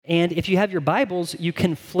And if you have your Bibles, you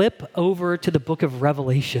can flip over to the book of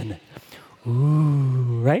Revelation.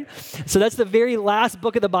 Ooh, right? So that's the very last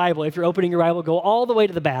book of the Bible. If you're opening your Bible, go all the way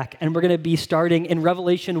to the back, and we're going to be starting in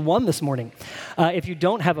Revelation 1 this morning. If you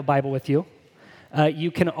don't have a Bible with you,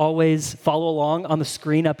 you can always follow along on the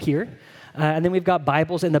screen up here. And then we've got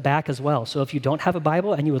Bibles in the back as well. So if you don't have a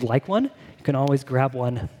Bible and you would like one, you can always grab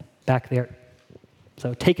one back there.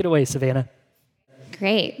 So take it away, Savannah.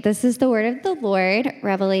 Great. This is the word of the Lord,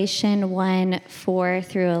 Revelation 1, 4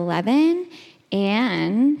 through 11,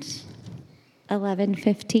 and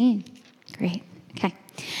 11:15. Great. Okay.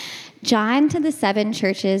 John to the 7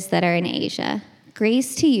 churches that are in Asia.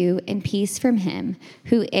 Grace to you and peace from him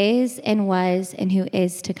who is and was and who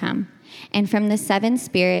is to come, and from the 7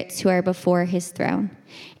 spirits who are before his throne,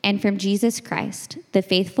 and from Jesus Christ, the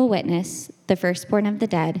faithful witness, the firstborn of the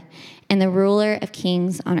dead, and the ruler of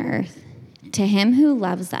kings on earth. To him who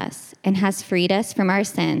loves us and has freed us from our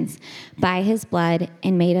sins by his blood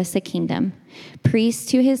and made us a kingdom, priests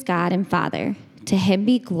to his God and Father, to him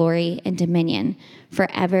be glory and dominion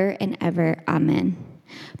forever and ever. Amen.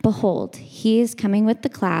 Behold, he is coming with the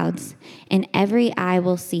clouds, and every eye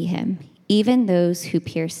will see him, even those who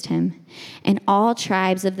pierced him, and all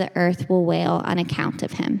tribes of the earth will wail on account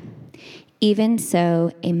of him. Even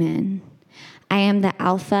so, amen. I am the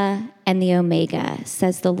Alpha and the Omega,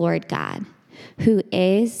 says the Lord God, who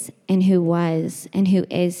is and who was and who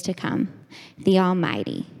is to come, the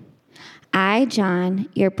Almighty. I, John,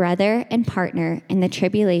 your brother and partner in the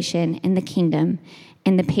tribulation and the kingdom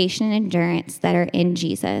and the patient endurance that are in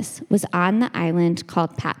Jesus, was on the island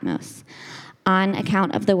called Patmos on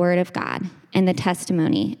account of the word of God and the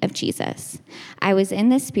testimony of Jesus. I was in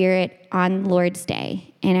the Spirit on Lord's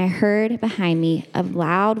Day, and I heard behind me a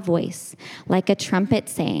loud voice like a trumpet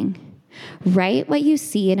saying, "Write what you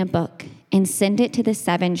see in a book and send it to the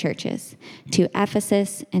 7 churches, to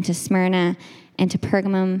Ephesus and to Smyrna and to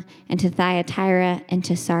Pergamum and to Thyatira and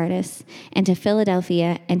to Sardis and to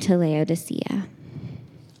Philadelphia and to Laodicea."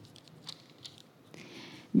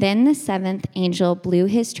 Then the 7th angel blew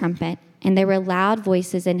his trumpet, and there were loud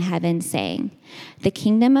voices in heaven saying, "The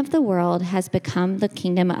kingdom of the world has become the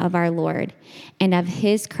kingdom of our Lord and of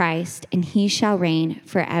his Christ, and he shall reign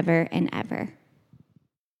forever and ever."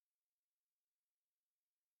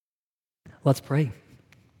 Let's pray.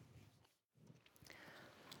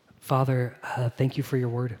 Father, thank you for your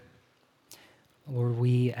word. Lord,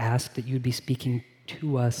 we ask that you would be speaking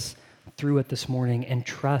to us through it this morning, and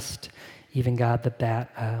trust, even God,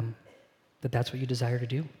 that's what you desire to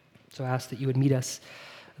do. So I ask that you would meet us,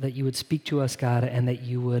 that you would speak to us, God, and that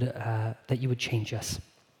you would change us.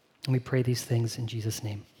 And we pray these things in Jesus'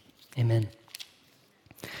 name. Amen.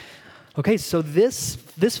 Okay, so this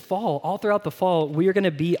fall, all throughout the fall, we are going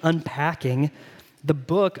to be unpacking the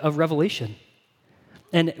book of Revelation.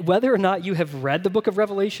 And whether or not you have read the book of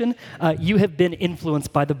Revelation, you have been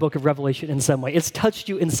influenced by the book of Revelation in some way. It's touched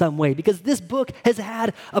you in some way, because this book has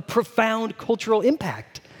had a profound cultural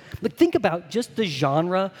impact. Like, think about just the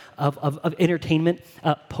genre of entertainment,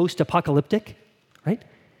 post-apocalyptic, right?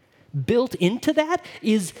 Built into that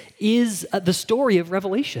is the story of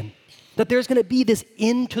Revelation. That there's going to be this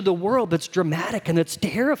end to the world that's dramatic and that's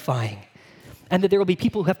terrifying. And that there will be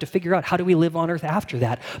people who have to figure out, how do we live on earth after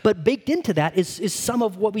that? But baked into that is some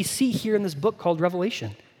of what we see here in this book called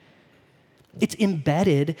Revelation. It's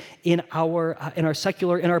embedded in our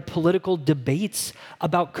secular, in our political debates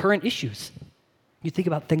about current issues. You think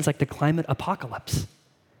about things like the climate apocalypse,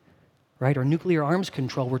 right? Or nuclear arms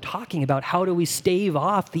control. We're talking about how do we stave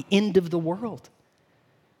off the end of the world.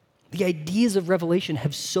 The ideas of Revelation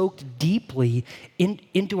have soaked deeply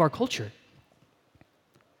into our culture.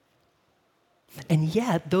 And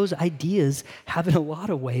yet, those ideas have, in a lot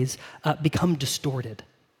of ways, become distorted,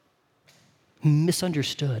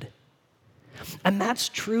 misunderstood. And that's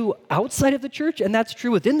true outside of the church, and that's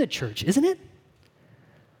true within the church, isn't it?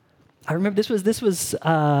 I remember this was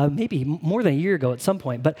maybe more than a year ago at some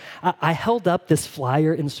point, but I held up this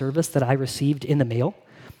flyer in service that I received in the mail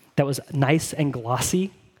that was nice and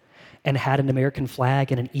glossy and had an American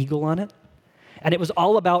flag and an eagle on it. And it was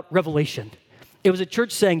all about Revelation. It was a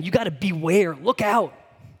church saying, you got to beware, look out.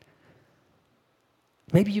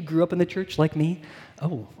 Maybe you grew up in the church like me.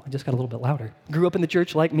 Oh, I just got a little bit louder. Grew up in the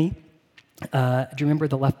church like me. Do you remember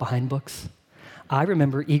the Left Behind books? I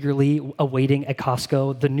remember eagerly awaiting at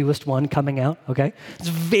Costco the newest one coming out, okay? It's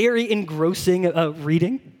very engrossing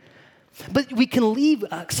reading. But we can leave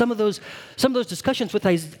some of those discussions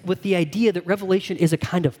with the idea that Revelation is a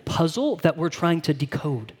kind of puzzle that we're trying to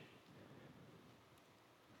decode.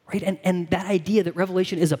 right? And that idea that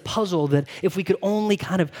Revelation is a puzzle, that if we could only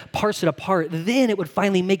kind of parse it apart, then it would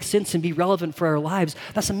finally make sense and be relevant for our lives,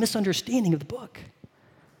 that's a misunderstanding of the book.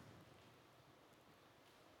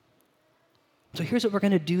 So here's what we're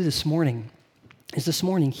going to do this morning. This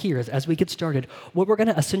morning here, as we get started, what we're going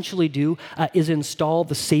to essentially do is install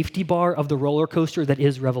the safety bar of the roller coaster that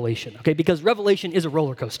is Revelation, okay? Because Revelation is a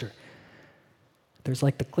roller coaster. There's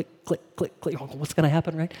like the click, click, click, click. Oh, what's going to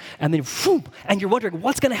happen, right? And then, whoop, and you're wondering,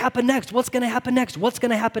 what's going to happen next? What's going to happen next? What's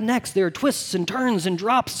going to happen next? There are twists and turns and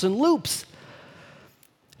drops and loops.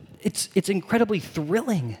 It's incredibly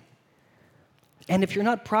thrilling. And if you're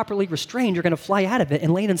not properly restrained, you're going to fly out of it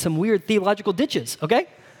and land in some weird theological ditches, okay?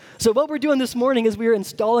 So what we're doing this morning is we're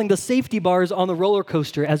installing the safety bars on the roller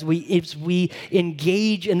coaster as we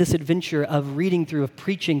engage in this adventure of reading through, of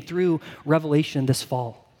preaching through Revelation this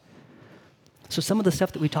fall. So some of the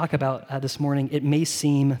stuff that we talk about this morning, it may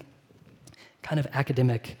seem kind of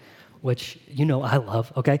academic, which you know I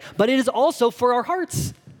love, okay? But it is also for our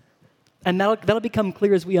hearts. And that'll become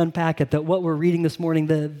clear as we unpack it, that what we're reading this morning,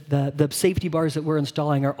 the safety bars that we're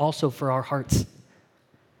installing are also for our hearts.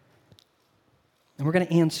 And we're going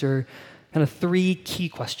to answer kind of 3 key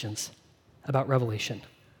questions about Revelation.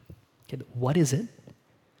 Okay, what is it?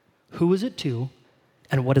 Who is it to?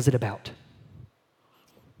 And what is it about?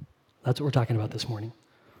 That's what we're talking about this morning.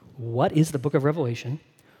 What is the book of Revelation?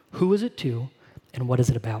 Who is it to? And what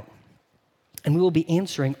is it about? And we will be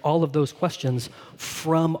answering all of those questions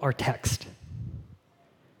from our text.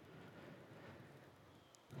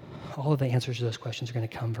 All of the answers to those questions are going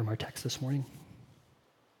to come from our text this morning.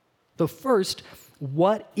 So first,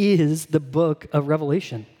 what is the book of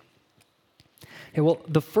Revelation? Okay, well,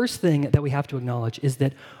 the first thing that we have to acknowledge is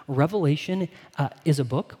that Revelation is a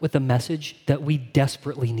book with a message that we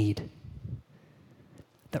desperately need.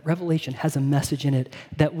 That Revelation has a message in it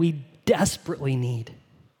that we desperately need.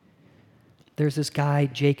 There's this guy,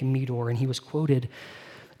 Jake Meador, and he was quoted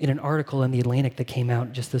in an article in The Atlantic that came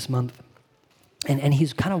out just this month. And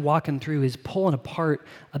he's kind of walking through, he's pulling apart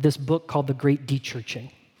this book called The Great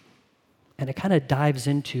Dechurching. And it kind of dives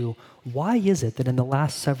into why is it that in the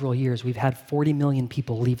last several years we've had 40 million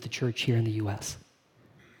people leave the church here in the U.S.?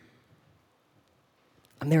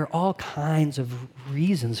 And there are all kinds of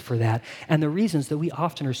reasons for that. And the reasons that we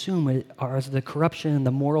often assume are the corruption and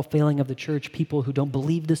the moral failing of the church, people who don't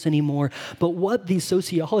believe this anymore. But what these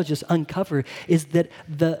sociologists uncover is that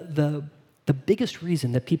the biggest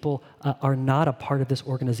reason that people are not a part of this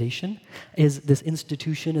organization, is this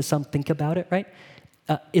institution, as some think about it, right,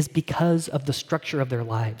 is because of the structure of their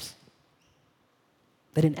lives.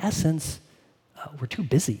 That in essence, we're too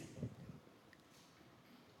busy.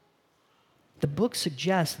 The book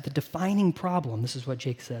suggests that the defining problem, this is what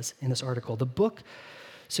Jake says in this article, the book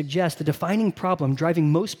suggests the defining problem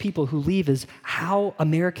driving most people who leave is how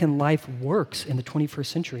American life works in the 21st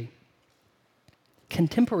century.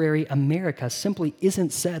 Contemporary America simply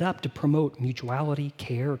isn't set up to promote mutuality,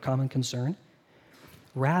 care, or common concern.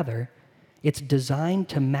 Rather, it's designed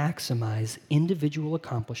to maximize individual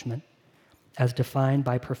accomplishment as defined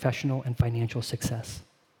by professional and financial success.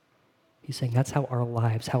 He's saying that's how our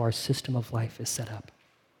lives, how our system of life is set up.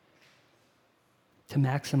 To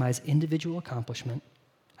maximize individual accomplishment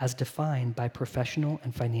as defined by professional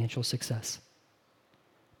and financial success.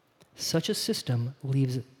 Such a system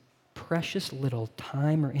leaves precious little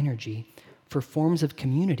time or energy for forms of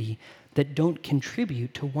community that don't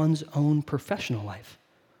contribute to one's own professional life,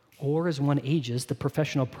 or as one ages, the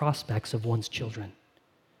professional prospects of one's children.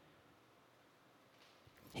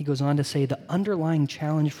 He goes on to say the underlying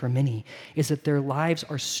challenge for many is that their lives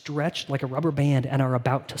are stretched like a rubber band and are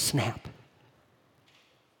about to snap.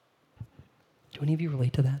 Do any of you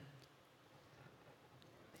relate to that?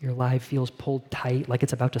 Your life feels pulled tight like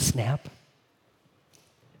it's about to snap?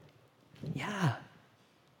 Yeah.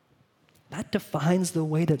 That defines the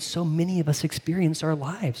way that so many of us experience our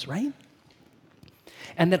lives, right?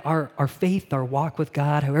 And that our faith, our walk with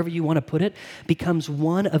God, however you want to put it, becomes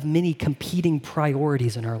one of many competing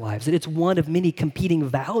priorities in our lives. That it's one of many competing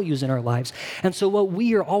values in our lives. And so what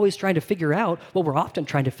we are always trying to figure out, what we're often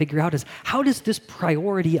trying to figure out is, how does this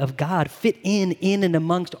priority of God fit in and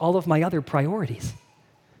amongst all of my other priorities?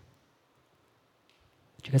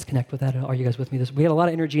 Did you guys connect with that? Are you guys with me? We had a lot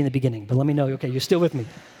of energy in the beginning, but let me know, okay, you're still with me.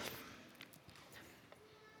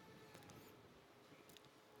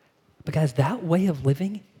 But guys, that way of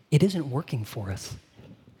living, it isn't working for us.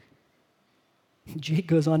 Jake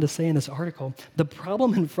goes on to say in this article, the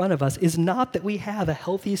problem in front of us is not that we have a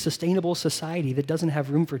healthy, sustainable society that doesn't have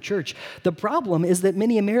room for church. The problem is that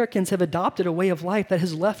many Americans have adopted a way of life that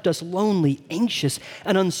has left us lonely, anxious,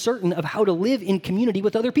 and uncertain of how to live in community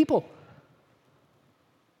with other people.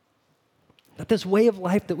 That this way of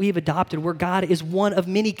life that we've adopted, where God is one of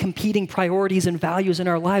many competing priorities and values in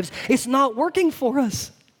our lives, it's not working for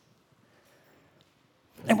us.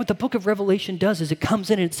 And what the book of Revelation does is it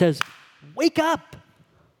comes in and it says, wake up.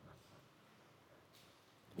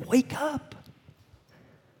 Wake up.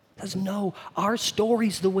 It says, no, our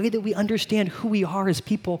stories, the way that we understand who we are as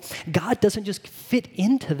people, God doesn't just fit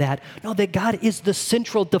into that. No, that God is the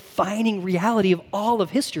central defining reality of all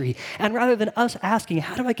of history. And rather than us asking,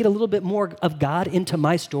 how do I get a little bit more of God into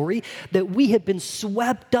my story, that we have been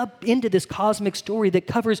swept up into this cosmic story that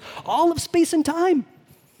covers all of space and time.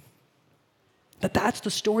 That's the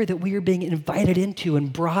story that we are being invited into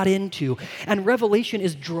and brought into. And Revelation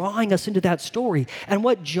is drawing us into that story. And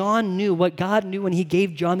what John knew, what God knew when he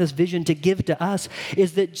gave John this vision to give to us,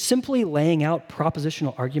 is that simply laying out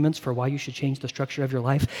propositional arguments for why you should change the structure of your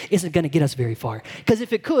life isn't going to get us very far. Because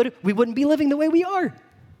if it could, we wouldn't be living the way we are.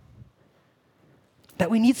 That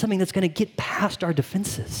we need something that's going to get past our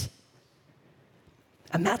defenses.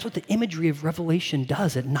 And that's what the imagery of Revelation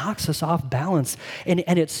does. It knocks us off balance, and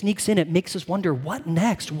it sneaks in. It makes us wonder, what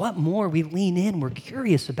next? What more? We lean in. We're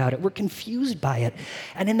curious about it. We're confused by it.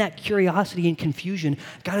 And in that curiosity and confusion,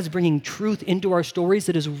 God is bringing truth into our stories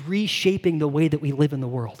that is reshaping the way that we live in the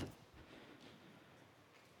world.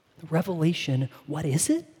 Revelation, what is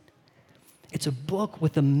it? It's a book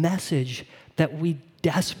with a message that we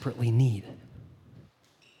desperately need.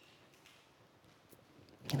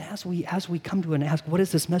 And as we come to it and ask, what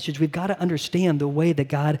is this message? We've got to understand the way that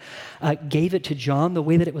God gave it to John, the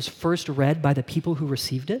way that it was first read by the people who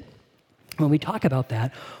received it. When we talk about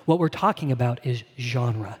that, what we're talking about is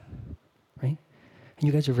genre, right? And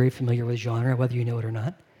you guys are very familiar with genre, whether you know it or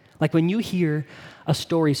not. Like when you hear a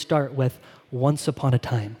story start with once upon a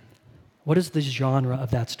time, what is the genre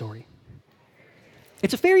of that story?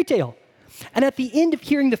 It's a fairy tale. And at the end of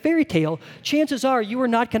hearing the fairy tale, chances are you are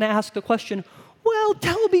not going to ask the question, well,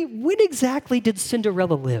 tell me, when exactly did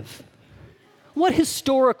Cinderella live? What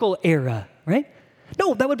historical era, right?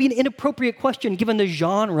 No, that would be an inappropriate question given the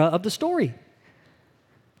genre of the story.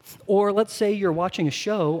 Or let's say you're watching a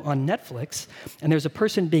show on Netflix and there's a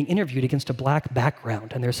person being interviewed against a black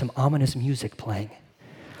background and there's some ominous music playing.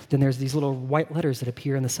 Then there's these little white letters that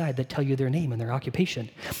appear on the side that tell you their name and their occupation.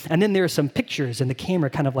 And then there are some pictures and the camera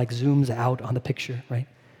kind of like zooms out on the picture, right?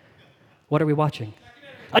 What are we watching?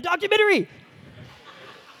 A documentary!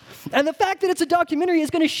 And the fact that it's a documentary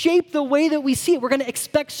is going to shape the way that we see it. We're going to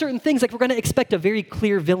expect certain things, like we're going to expect a very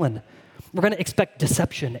clear villain. We're going to expect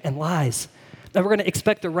deception and lies. And we're going to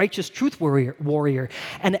expect the righteous truth warrior.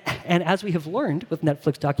 And as we have learned with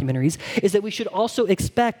Netflix documentaries, is that we should also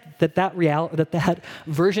expect that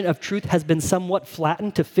version of truth has been somewhat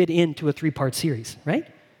flattened to fit into a 3-part series, right?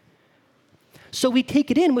 So we take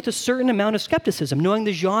it in with a certain amount of skepticism, knowing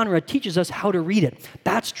the genre teaches us how to read it.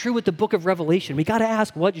 That's true with the book of Revelation. We got to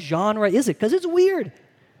ask, what genre is it? Because it's weird.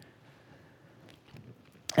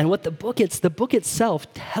 And what the book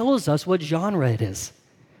itself tells us what genre it is.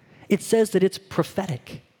 It says that it's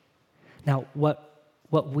prophetic. Now, what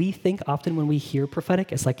we think often when we hear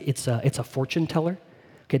prophetic is like it's a fortune teller.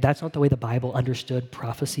 Okay, that's not the way the Bible understood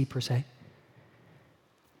prophecy per se.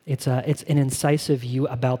 It's an incisive view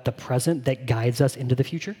about the present that guides us into the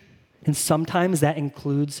future. And sometimes that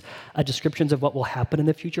includes descriptions of what will happen in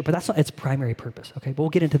the future, but that's not its primary purpose, okay? But we'll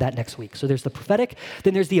get into that next week. So there's the prophetic,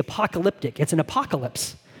 then there's the apocalyptic. It's an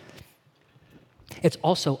apocalypse. It's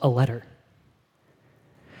also a letter.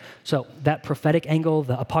 So that prophetic angle,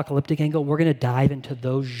 the apocalyptic angle, we're going to dive into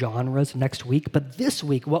those genres next week. But this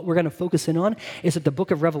week, what we're going to focus in on is that the book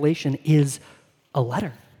of Revelation is a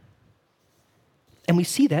letter. And we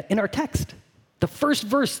see that in our text. The first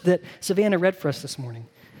verse that Savannah read for us this morning.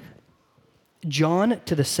 John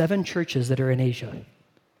to the 7 churches that are in Asia.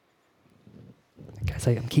 Guys,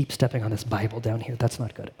 I keep stepping on this Bible down here. That's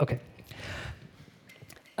not good. Okay.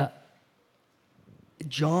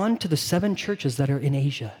 John to the 7 churches that are in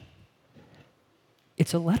Asia.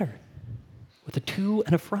 It's a letter with a to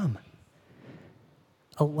and a from.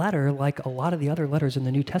 A letter like a lot of the other letters in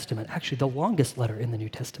the New Testament. Actually, the longest letter in the New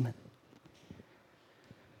Testament.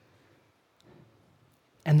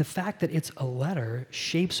 And the fact that it's a letter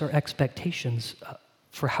shapes our expectations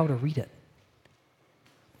for how to read it.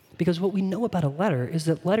 Because what we know about a letter is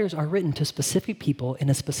that letters are written to specific people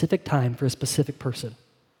in a specific time for a specific person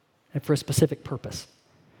and for a specific purpose.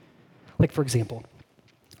 Like, for example,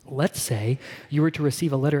 let's say you were to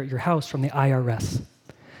receive a letter at your house from the IRS.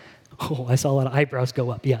 Oh, I saw a lot of eyebrows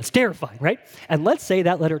go up. Yeah, it's terrifying, right? And let's say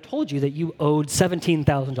that letter told you that you owed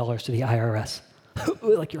 $17,000 to the IRS.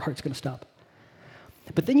 Like your heart's going to stop.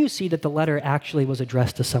 But then you see that the letter actually was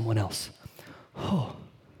addressed to someone else. Oh.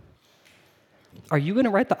 are you going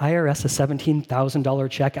to write the IRS a $17,000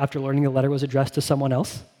 check after learning the letter was addressed to someone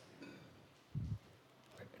else?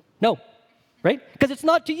 No, right? Because it's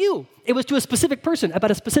not to you. It was to a specific person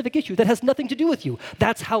about a specific issue that has nothing to do with you.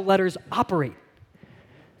 That's how letters operate.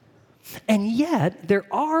 And yet, there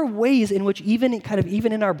are ways in which even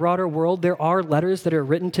in our broader world, there are letters that are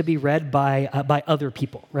written to be read by other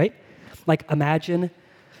people, right? Like imagine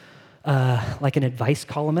like an advice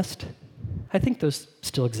columnist. I think those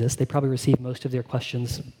still exist. They probably receive most of their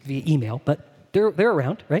questions via email, but they're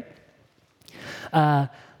around, right?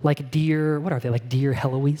 Like Dear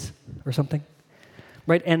Heloise or something,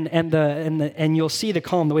 right? And you'll see the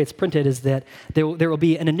column, the way it's printed is that there will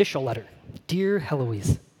be an initial letter. Dear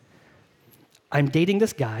Heloise, I'm dating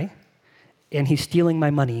this guy, and he's stealing my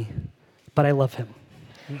money, but I love him.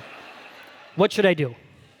 What should I do?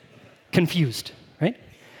 Confused, right?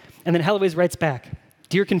 And then Heloise writes back,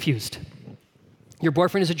 Dear Confused, your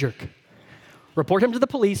boyfriend is a jerk. Report him to the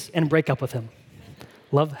police and break up with him.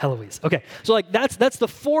 Love, Heloise. Okay, so like that's the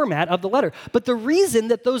format of the letter. But the reason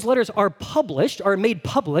that those letters are made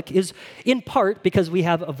public, is in part because we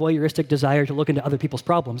have a voyeuristic desire to look into other people's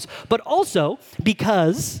problems, but also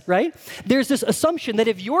because, right, there's this assumption that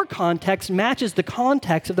if your context matches the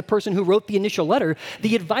context of the person who wrote the initial letter,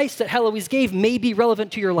 the advice that Heloise gave may be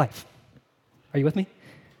relevant to your life. Are you with me?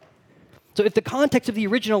 So if the context of the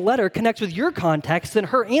original letter connects with your context, then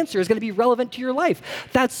her answer is going to be relevant to your life.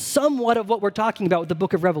 That's somewhat of what we're talking about with the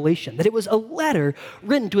book of Revelation, that it was a letter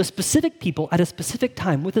written to a specific people at a specific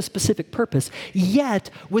time with a specific purpose, yet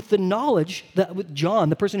with the knowledge that with John,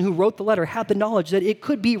 the person who wrote the letter, had the knowledge that it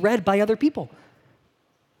could be read by other people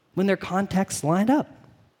when their contexts lined up.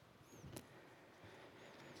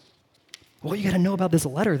 What you got to know about this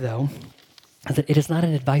letter, though, is that it is not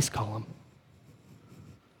an advice column.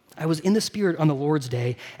 I was in the Spirit on the Lord's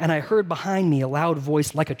day, and I heard behind me a loud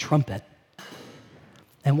voice like a trumpet.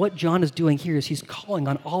 And what John is doing here is he's calling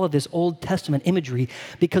on all of this Old Testament imagery,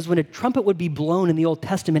 because when a trumpet would be blown in the Old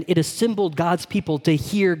Testament, it assembled God's people to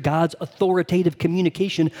hear God's authoritative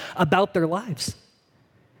communication about their lives.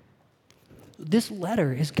 This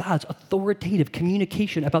letter is God's authoritative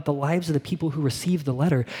communication about the lives of the people who receive the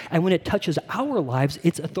letter. And when it touches our lives,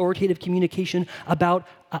 it's authoritative communication about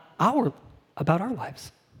our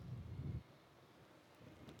lives.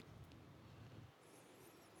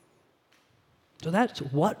 So that's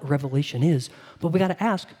what Revelation is. But we got to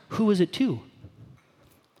ask, who is it to?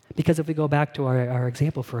 Because if we go back to our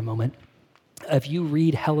example for a moment, if you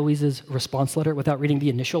read Heloise's response letter without reading the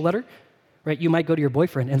initial letter, right, you might go to your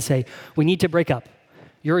boyfriend and say, we need to break up.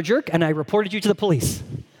 You're a jerk, and I reported you to the police.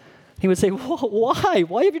 He would say, why?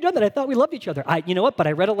 Why have you done that? I thought we loved each other. You know what? But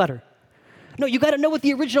I read a letter. No, you got to know what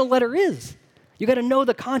the original letter is. You got to know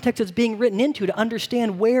the context it's being written into to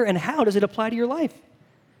understand where and how does it apply to your life.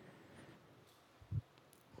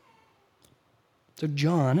 So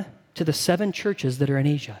John, to the 7 churches that are in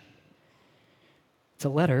Asia. It's a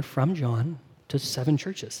letter from John to 7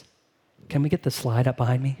 churches. Can we get the slide up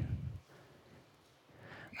behind me?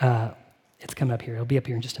 It's coming up here. It'll be up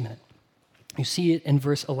here in just a minute. You see it in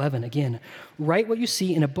verse 11 again. Write what you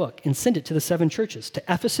see in a book and send it to the 7 churches, to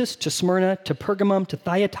Ephesus, to Smyrna, to Pergamum, to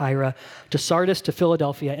Thyatira, to Sardis, to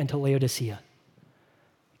Philadelphia, and to Laodicea.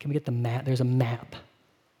 Can we get the map? There's a map.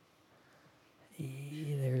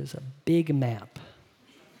 There's a big map.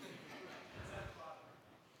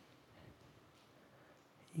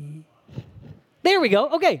 There we go.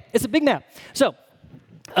 Okay, it's a big map. So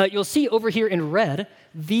you'll see over here in red,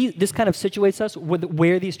 this kind of situates us with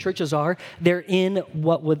where these churches are. They're in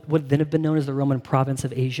what would then have been known as the Roman province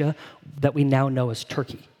of Asia that we now know as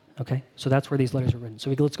Turkey. Okay, so that's where these letters are written. So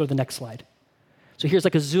let's go to the next slide. So here's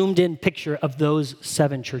like a zoomed in picture of those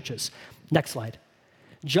 7 churches. Next slide.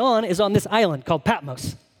 John is on this island called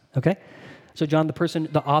Patmos. Okay, so John,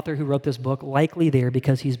 the author who wrote this book, likely there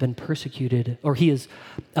because he's been persecuted, or he has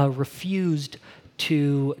refused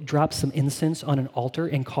to drop some incense on an altar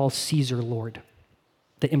and call Caesar Lord,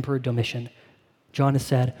 the Emperor Domitian. John has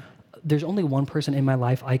said, there's only one person in my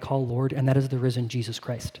life I call Lord, and that is the risen Jesus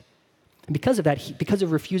Christ. And because of that, because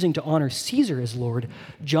of refusing to honor Caesar as Lord,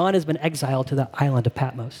 John has been exiled to the island of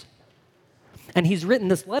Patmos. And he's written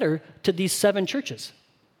this letter to these 7 churches.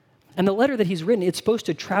 And the letter that he's written, it's supposed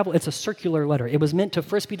to travel. It's a circular letter. It was meant to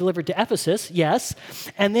first be delivered to Ephesus, yes,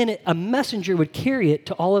 and then a messenger would carry it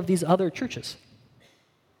to all of these other churches.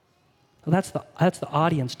 Well, that's the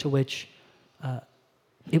audience to which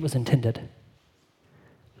it was intended.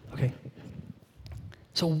 Okay.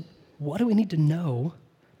 So what do we need to know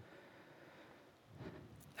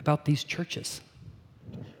about these churches?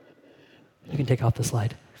 You can take off the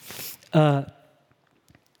slide.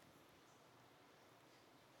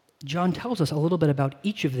 John tells us a little bit about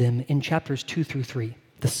each of them in chapters 2 through 3,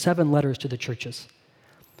 the 7 letters to the churches.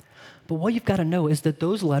 But what you've got to know is that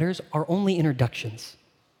those letters are only introductions.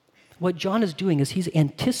 What John is doing is he's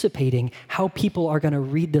anticipating how people are going to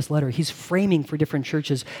read this letter. He's framing for different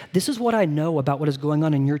churches. This is what I know about what is going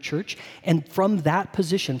on in your church. And from that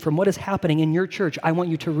position, from what is happening in your church, I want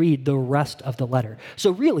you to read the rest of the letter. So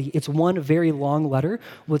really, it's one very long letter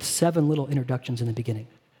with 7 little introductions in the beginning.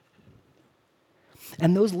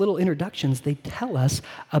 And those little introductions, they tell us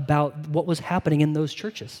about what was happening in those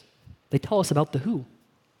churches. They tell us about the who.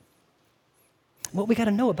 What we got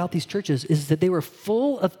to know about these churches is that they were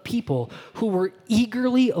full of people who were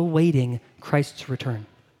eagerly awaiting Christ's return.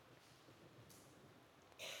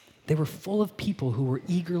 They were full of people who were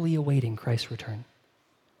eagerly awaiting Christ's return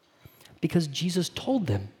because Jesus told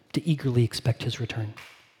them to eagerly expect his return.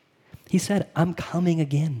 He said, I'm coming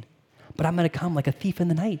again, but I'm going to come like a thief in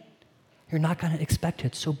the night. You're not going to expect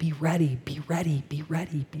it, so be ready, be ready, be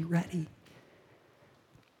ready, be ready.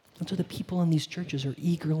 And so the people in these churches are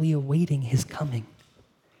eagerly awaiting his coming.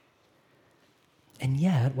 And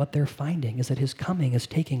yet, what they're finding is that his coming is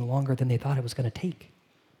taking longer than they thought it was going to take.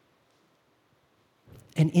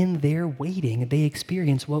 And in their waiting, they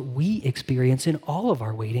experience what we experience in all of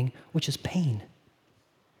our waiting, which is pain.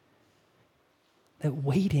 That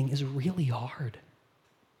waiting is really hard.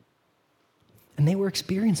 And they were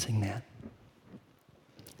experiencing that.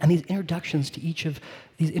 And these introductions to each of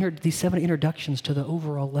these 7 introductions to the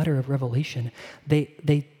overall letter of Revelation,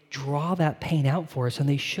 they draw that pain out for us, and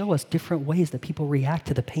they show us different ways that people react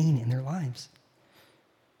to the pain in their lives.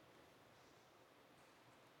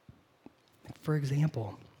 For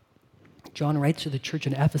example, John writes to the church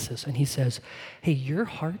in Ephesus, and he says, hey, your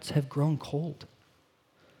hearts have grown cold.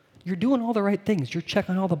 You're doing all the right things. You're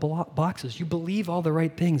checking all the boxes. You believe all the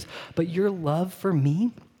right things. But your love for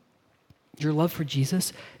me, your love for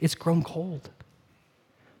Jesus, it's grown cold.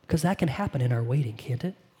 Because that can happen in our waiting, can't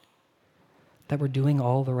it? That we're doing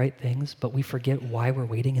all the right things, but we forget why we're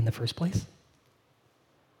waiting in the first place.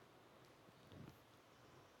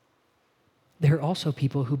 There are also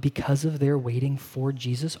people who, because of their waiting for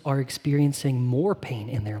Jesus, are experiencing more pain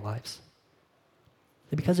in their lives.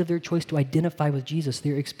 Because of their choice to identify with Jesus,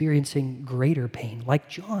 they're experiencing greater pain, like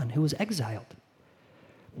John, who was exiled.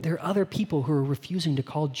 There are other people who are refusing to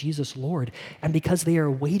call Jesus Lord, and because they are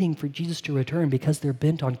waiting for Jesus to return, because they're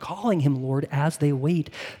bent on calling him Lord as they wait,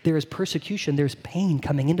 there is persecution, there's pain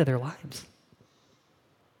coming into their lives.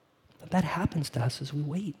 But that happens to us as we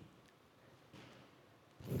wait.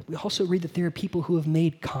 We also read that there are people who have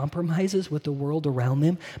made compromises with the world around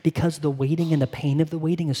them because the waiting and the pain of the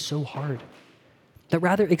waiting is so hard. That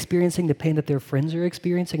rather experiencing the pain that their friends are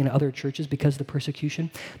experiencing in other churches because of the persecution,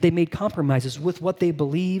 they made compromises with what they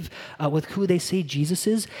believe, with who they say Jesus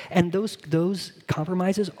is, and those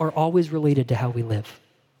compromises are always related to how we live.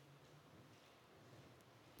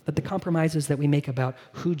 That the compromises that we make about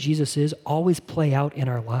who Jesus is always play out in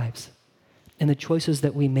our lives, in the choices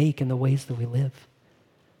that we make and the ways that we live.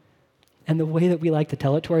 And the way that we like to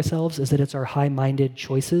tell it to ourselves is that it's our high-minded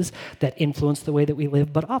choices that influence the way that we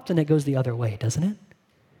live, but often it goes the other way, doesn't it?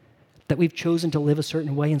 That we've chosen to live a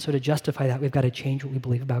certain way, and so to justify that, we've got to change what we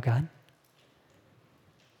believe about God.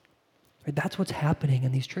 Right? That's what's happening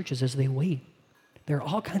in these churches as they wait. There are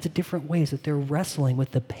all kinds of different ways that they're wrestling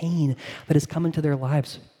with the pain that has come into their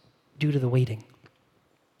lives due to the waiting.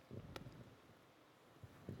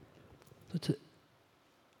 So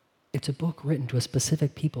it's a book written to a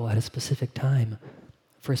specific people at a specific time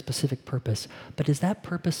for a specific purpose. But does that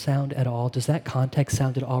purpose sound at all, does that context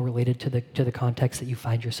sound at all related to the context that you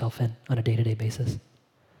find yourself in on a day-to-day basis?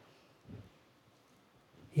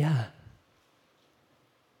 Yeah.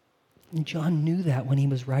 And John knew that when he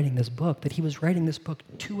was writing this book, that he was writing this book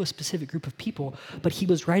to a specific group of people, but he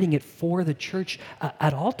was writing it for the church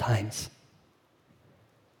at all times.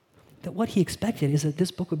 That what he expected is that this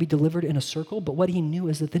book would be delivered in a circle, but what he knew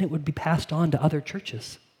is that then it would be passed on to other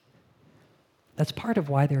churches. That's part of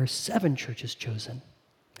why there are 7 churches chosen.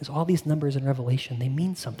 Because all these numbers in Revelation, they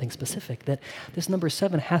mean something specific. That this number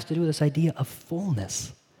 7 has to do with this idea of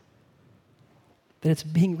fullness. That it's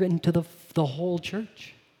being written to the whole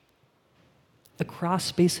church. Across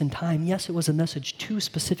space and time, yes, it was a message to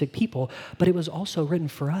specific people, but it was also written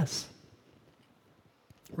for us.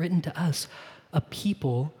 Written to us, a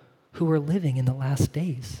people who are living in the last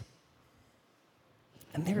days.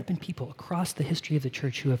 And there have been people across the history of the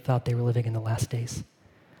church who have thought they were living in the last days.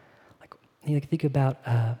 Like, you think about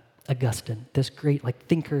Augustine, this great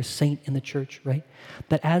thinker, saint in the church, right?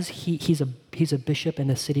 That as he's a bishop in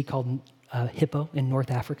a city called Hippo in North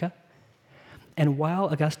Africa, and while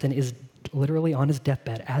Augustine is literally on his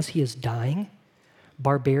deathbed, as he is dying,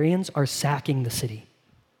 barbarians are sacking the city.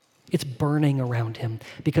 It's burning around him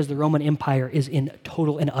because the Roman Empire is in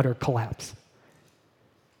total and utter collapse.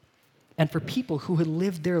 And for people who had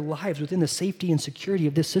lived their lives within the safety and security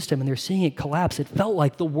of this system and they're seeing it collapse, it felt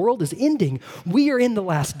like the world is ending. We are in the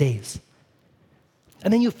last days.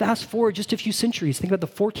 And then you fast forward just a few centuries. Think about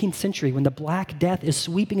the 14th century when the Black Death is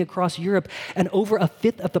sweeping across Europe and over a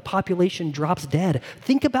fifth of the population drops dead.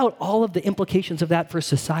 Think about all of the implications of that for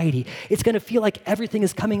society. It's going to feel like everything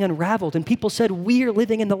is coming unraveled. And people said, we are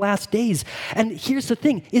living in the last days. And here's the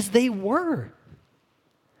thing, is they were.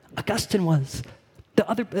 Augustine was. The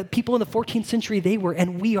other people in the 14th century, they were,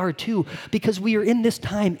 and we are too, because we are in this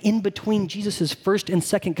time in between Jesus' first and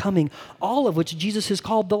second coming, all of which Jesus has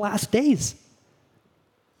called the last days.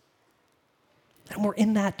 And we're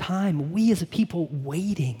in that time, we as a people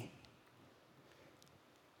waiting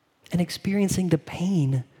and experiencing the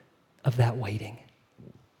pain of that waiting.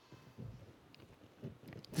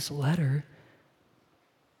 This letter,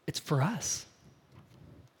 it's for us.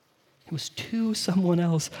 It was to someone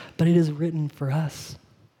else, but it is written for us.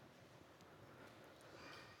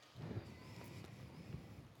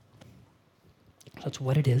 That's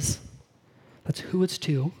what it is. That's who it's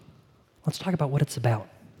to. Let's talk about what it's about.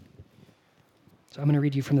 So I'm going to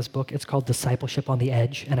read you from this book. It's called Discipleship on the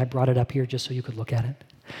Edge, and I brought it up here just so you could look at it.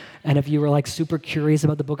 And if you were like super curious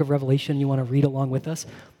about the book of Revelation, you want to read along with us,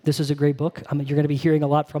 this is a great book. You're going to be hearing a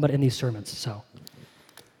lot from it in these sermons, so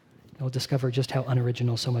you'll discover just how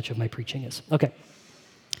unoriginal so much of my preaching is. Okay.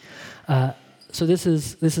 So this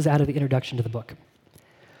is out of the introduction to the book.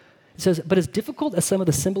 It says, but as difficult as some of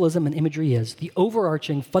the symbolism and imagery is, the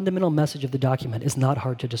overarching fundamental message of the document is not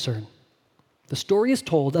hard to discern. The story is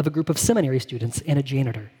told of a group of seminary students and a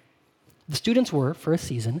janitor. The students were, for a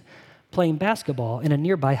season, playing basketball in a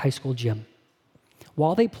nearby high school gym.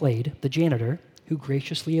 While they played, the janitor, who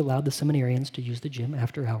graciously allowed the seminarians to use the gym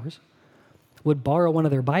after hours, would borrow one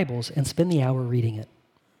of their Bibles and spend the hour reading it.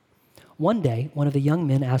 One day, one of the young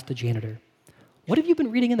men asked the janitor, "What have you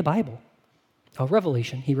been reading in the Bible?" "Oh,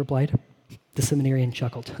 Revelation," he replied. The seminarian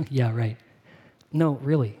chuckled. "Yeah, right." "No,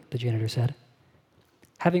 really," the janitor said.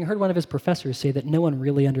 Having heard one of his professors say that no one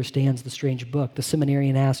really understands the strange book, the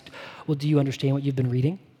seminarian asked, "Well, do you understand what you've been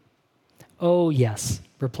reading?" "Oh, yes,"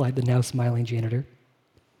 replied the now smiling janitor.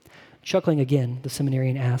 Chuckling again, the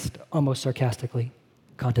seminarian asked, almost sarcastically,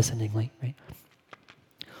 condescendingly, right?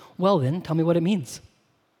 "Well then, tell me what it means."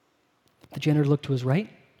 The janitor looked to his right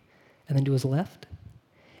and then to his left,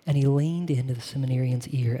 and he leaned into the seminarian's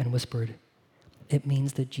ear and whispered, "It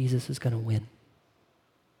means that Jesus is going to win."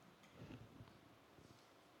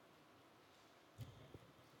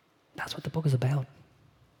 That's what the book is about.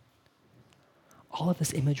 All of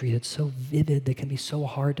this imagery that's so vivid, that can be so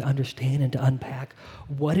hard to understand and to unpack,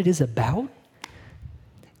 what it is about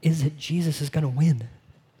is that Jesus is going to win.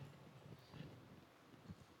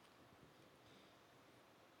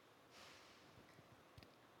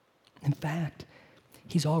 In fact,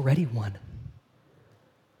 he's already won.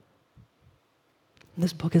 And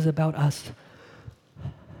this book is about us.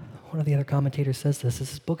 One of the other commentators says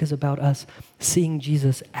this book is about us seeing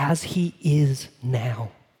Jesus as he is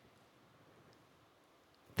now.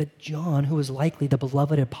 That John, who was likely the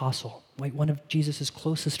beloved apostle, right, one of Jesus'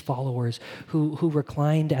 closest followers, who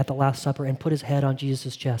reclined at the Last Supper and put his head on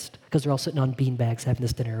Jesus' chest, because they're all sitting on beanbags having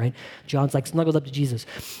this dinner, right? John's like snuggled up to Jesus.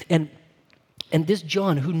 And this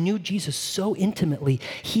John, who knew Jesus so intimately,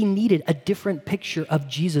 he needed a different picture of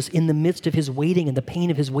Jesus in the midst of his waiting and the pain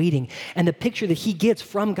of his waiting. And the picture that he gets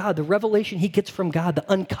from God, the revelation he gets from God, the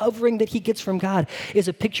uncovering that he gets from God is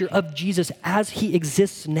a picture of Jesus as he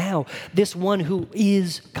exists now, this one who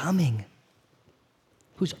is coming,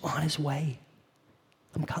 who's on his way.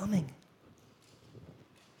 I'm coming.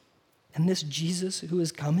 And this Jesus who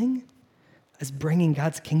is coming is bringing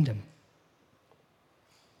God's kingdom.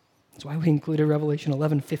 That's why we included Revelation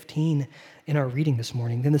 11:15 in our reading this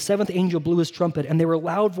morning. Then the seventh angel blew his trumpet, and there were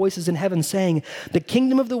loud voices in heaven saying, "The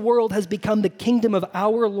kingdom of the world has become the kingdom of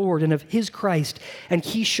our Lord and of his Christ, and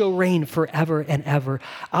he shall reign forever and ever."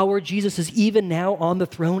 Our Jesus is even now on the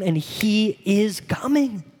throne, and he is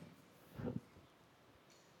coming.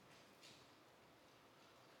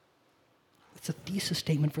 It's a thesis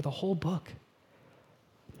statement for the whole book.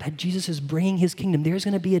 That Jesus is bringing his kingdom. There's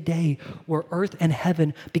going to be a day where earth and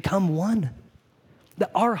heaven become one. That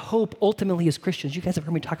our hope ultimately as Christians, you guys have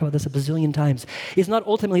heard me talk about this a bazillion times, is not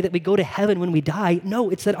ultimately that we go to heaven when we die. No,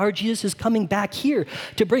 it's that our Jesus is coming back here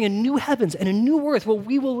to bring a new heavens and a new earth where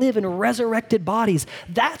we will live in resurrected bodies.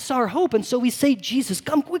 That's our hope. And so we say, Jesus,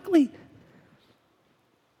 come quickly.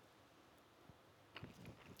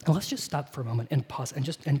 And let's just stop for a moment and pause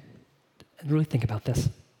and really think about this.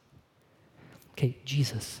 Okay,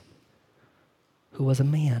 Jesus, who was a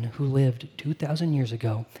man who lived 2,000 years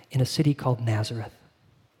ago in a city called Nazareth,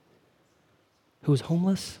 who was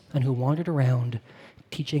homeless and who wandered around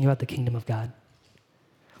teaching about the kingdom of God,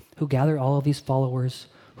 who gathered all of these followers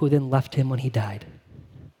who then left him when he died.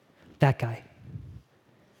 That guy.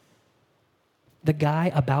 The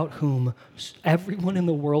guy about whom everyone in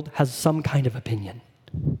the world has some kind of opinion.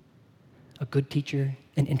 A good teacher,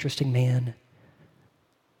 an interesting man,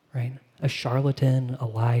 right? A charlatan, a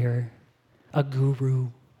liar, a guru.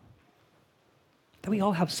 That we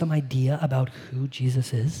all have some idea about who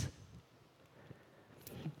Jesus is.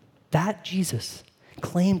 That Jesus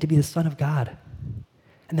claimed to be the Son of God.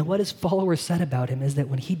 And then what his followers said about him is that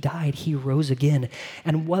when he died, he rose again.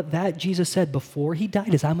 And what that Jesus said before he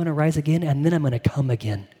died is, I'm going to rise again, and then I'm going to come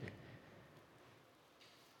again.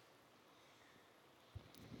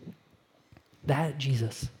 That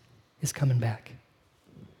Jesus is coming back.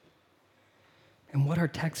 And what our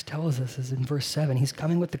text tells us is in verse 7, he's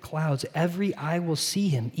coming with the clouds. Every eye will see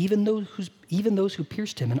him, even those who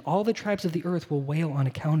pierced him, and all the tribes of the earth will wail on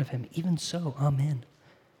account of him. Even so, amen.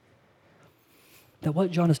 That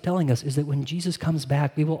what John is telling us is that when Jesus comes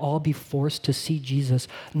back, we will all be forced to see Jesus,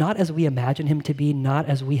 not as we imagine him to be, not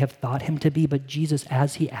as we have thought him to be, but Jesus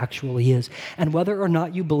as he actually is. And whether or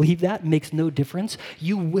not you believe that makes no difference.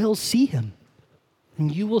 You will see him,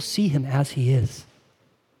 and you will see him as he is.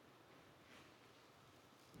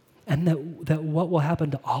 And that what will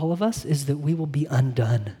happen to all of us is that we will be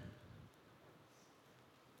undone.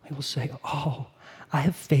 We will say, oh, I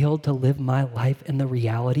have failed to live my life in the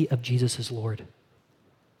reality of Jesus as Lord.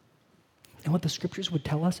 And what the scriptures would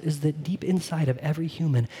tell us is that deep inside of every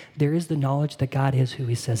human, there is the knowledge that God is who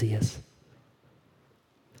he says he is.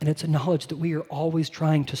 And it's a knowledge that we are always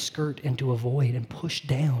trying to skirt and to avoid and push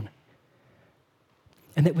down.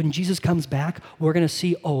 And that when Jesus comes back, we're going to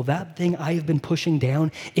see, oh, that thing I have been pushing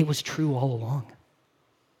down, it was true all along.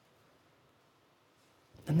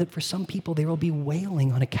 And that for some people, they will be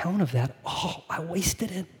wailing on account of that. Oh, I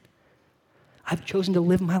wasted it. I've chosen to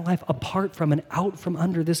live my life apart from and out from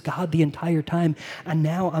under this God the entire time, and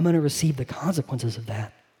now I'm going to receive the consequences of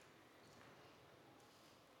that.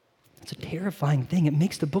 It's a terrifying thing. It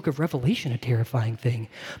makes the book of Revelation a terrifying thing,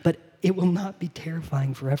 but it will not be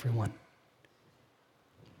terrifying for everyone.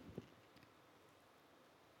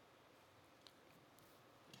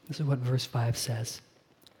 This is what verse 5 says.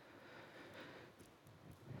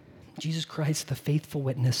 Jesus Christ, the faithful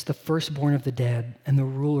witness, the firstborn of the dead, and the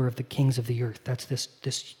ruler of the kings of the earth. That's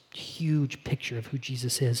this huge picture of who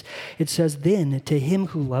Jesus is. It says, then to him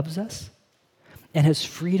who loves us and has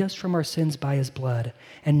freed us from our sins by his blood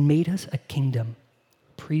and made us a kingdom,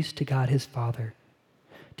 priest to God his Father.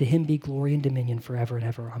 To him be glory and dominion forever and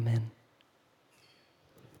ever. Amen.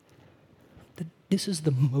 This is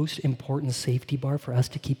the most important safety bar for us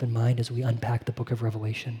to keep in mind as we unpack the book of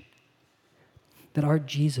Revelation. That our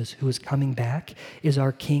Jesus who is coming back is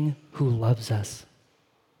our King who loves us.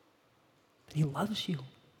 He loves you.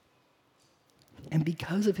 And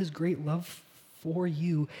because of his great love for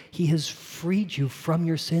you, he has freed you from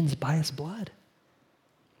your sins by his blood.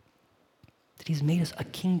 That he's made us a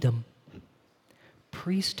kingdom,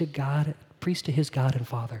 priest to his God and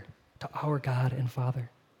Father, to our God and Father.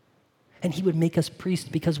 And he would make us priests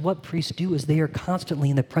because what priests do is they are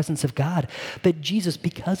constantly in the presence of God. But Jesus,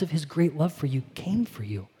 because of his great love for you, came for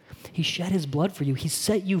you. He shed his blood for you. He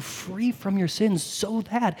set you free from your sins so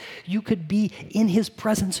that you could be in his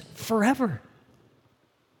presence forever.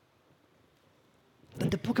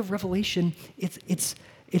 But the book of Revelation,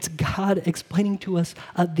 it's God explaining to us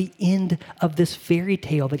the end of this fairy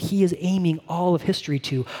tale that he is aiming all of history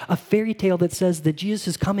to. A fairy tale that says that Jesus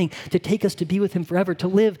is coming to take us to be with him forever, to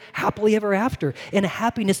live happily ever after, in a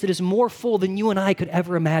happiness that is more full than you and I could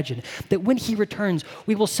ever imagine. That when he returns,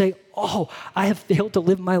 we will say, oh, I have failed to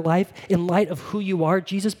live my life in light of who you are,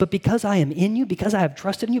 Jesus, but because I am in you, because I have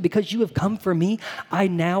trusted in you, because you have come for me, I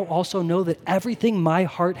now also know that everything my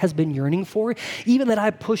heart has been yearning for, even that I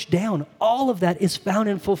pushed down, all of that is found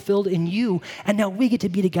and fulfilled in you, and now we get to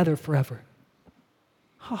be together forever.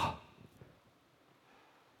 Oh.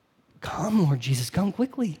 Come, Lord Jesus, come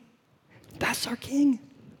quickly. That's our King.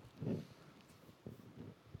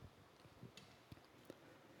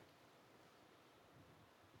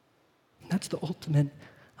 That's the ultimate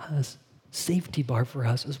safety bar for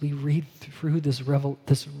us as we read through this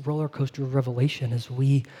roller coaster of Revelation, as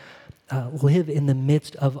we live in the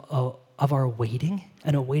midst of our waiting,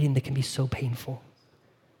 and a waiting that can be so painful,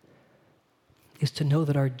 is to know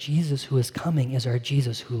that our Jesus who is coming is our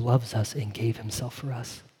Jesus who loves us and gave himself for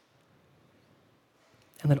us.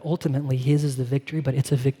 And that ultimately his is the victory, but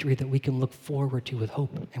it's a victory that we can look forward to with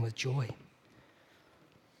hope and with joy.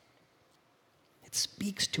 It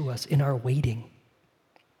speaks to us in our waiting.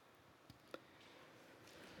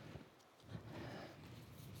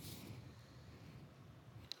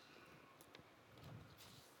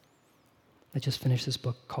 I just finished this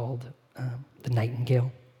book called The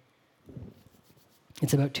Nightingale.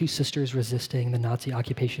 It's about two sisters resisting the Nazi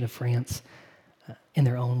occupation of France in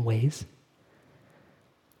their own ways.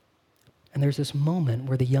 And there's this moment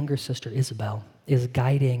where the younger sister, Isabel, is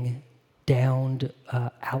guiding downed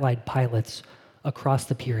Allied pilots across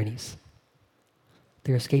the Pyrenees.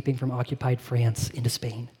 They're escaping from occupied France into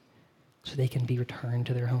Spain so they can be returned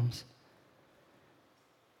to their homes.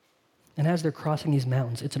 And as they're crossing these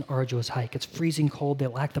mountains, it's an arduous hike. It's freezing cold. They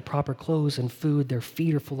lack the proper clothes and food. Their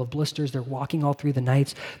feet are full of blisters. They're walking all through the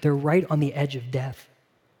nights. They're right on the edge of death.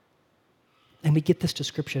 And we get this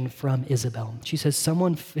description from Isabel. She says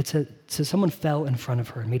someone fell in front of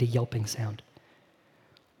her and made a yelping sound.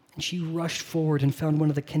 And she rushed forward and found one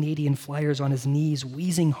of the Canadian flyers on his knees,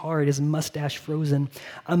 wheezing hard, his mustache frozen.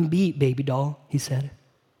 "I'm beat, baby doll," he said.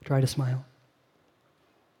 Try to smile.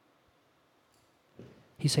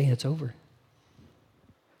 He's saying it's over.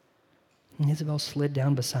 And Isabel slid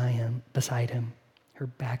down beside him. Her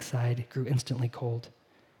backside grew instantly cold.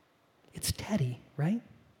 "It's Teddy, right?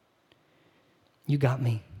 You got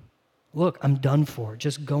me. Look, I'm done for.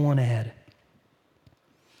 Just go on ahead."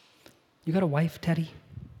 "You got a wife, Teddy?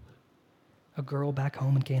 A girl back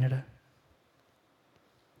home in Canada?"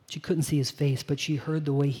 She couldn't see his face, but she heard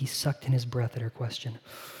the way he sucked in his breath at her question.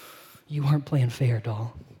 "You aren't playing fair,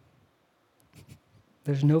 doll.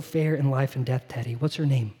 There's no fair in life and death, Teddy. What's her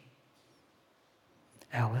name?"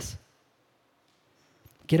 "Alice."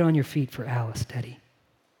 "Get on your feet for Alice, Teddy."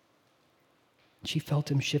 She felt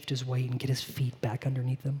him shift his weight and get his feet back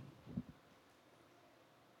underneath him.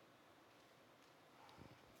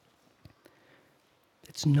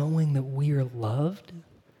 It's knowing that we are loved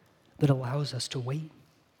that allows us to wait,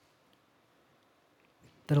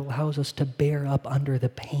 that allows us to bear up under the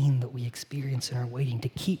pain that we experience in our waiting, to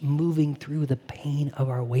keep moving through the pain of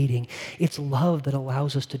our waiting. It's love that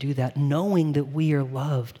allows us to do that, knowing that we are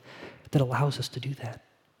loved that allows us to do that.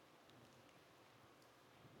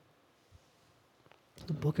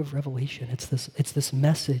 The book of Revelation, it's this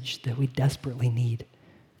message that we desperately need.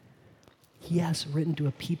 Yes, written to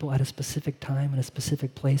a people at a specific time and a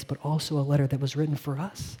specific place, but also a letter that was written for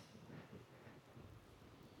us.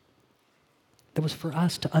 That was for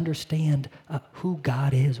us to understand who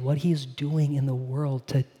God is, what he is doing in the world,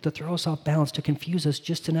 to throw us off balance, to confuse us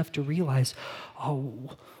just enough to realize,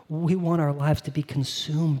 we want our lives to be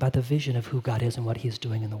consumed by the vision of who God is and what he is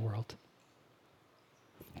doing in the world.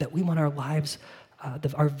 That we want our lives,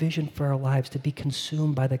 our vision for our lives to be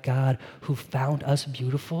consumed by the God who found us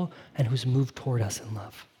beautiful and who's moved toward us in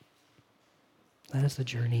love. That is the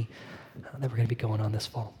journey that we're going to be going on this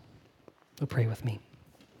fall. So pray with me.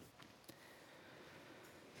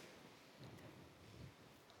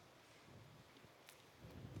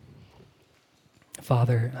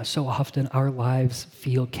 Father, so often our lives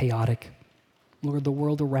feel chaotic. Lord, the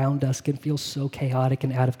world around us can feel so chaotic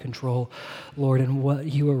and out of control, Lord, and what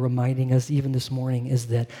you are reminding us even this morning is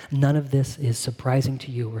that none of this is surprising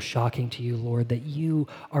to you or shocking to you, Lord, that you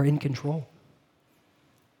are in control,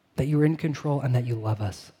 that you're in control and that you love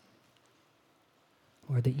us.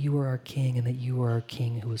 Lord, that you are our King and that you are our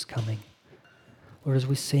King who is coming. Lord, as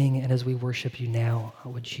we sing and as we worship you now,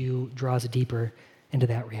 would you draw us deeper into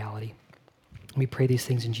that reality? We pray these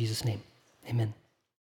things in Jesus' name. Amen.